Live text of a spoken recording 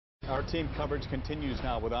Our team coverage continues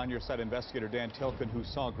now with on your side investigator Dan Tilkin, who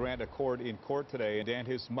saw Grant Acord in court today. And Dan,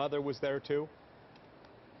 his mother was there too?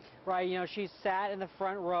 Right, you know, she sat in the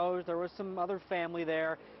front rows. There was some other family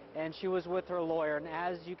there, and she was with her lawyer. And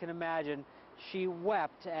as you can imagine, she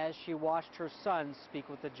wept as she watched her son speak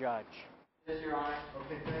with the judge. Yes, Your Honor.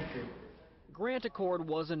 Okay, thank you. Grant Acord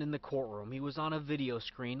wasn't in the courtroom. He was on a video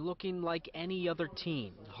screen looking like any other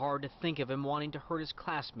teen. Hard to think of him wanting to hurt his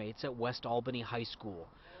classmates at West Albany High School.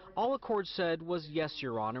 All Acord said was yes,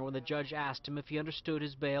 Your Honor, when the judge asked him if he understood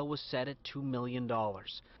his bail was set at $2 million.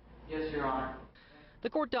 Yes, Your Honor. The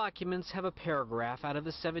court documents have a paragraph out of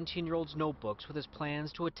the 17-year-old's notebooks with his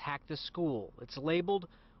plans to attack the school. It's labeled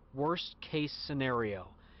worst case scenario.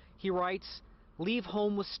 He writes, leave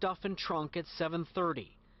home with stuff in trunk at 7:30.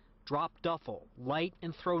 Drop duffel, light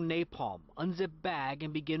and throw napalm, unzip bag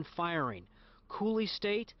and begin firing. Cooley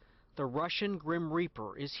state, the Russian Grim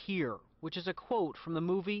Reaper is here, which is a quote from the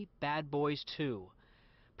movie Bad Boys 2.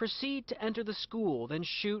 Proceed to enter the school, then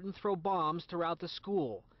shoot and throw bombs throughout the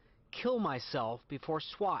school. Kill myself before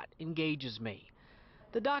SWAT engages me.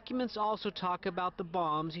 The documents also talk about the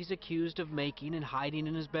bombs he's accused of making and hiding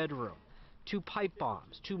in his bedroom. 2 pipe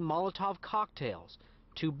bombs, 2 Molotov cocktails,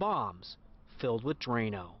 2 bombs filled with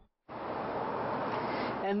Drano.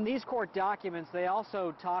 And these court documents, they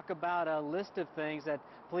also talk about a list of things that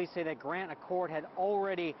police say that Grant Acord had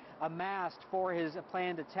already amassed for his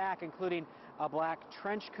planned attack, including a black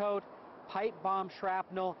trench coat, pipe bomb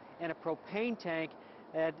shrapnel, and a propane tank.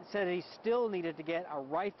 That said he still needed to get a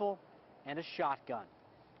rifle and a shotgun.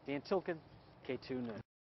 Dan Tilkin, K2 News.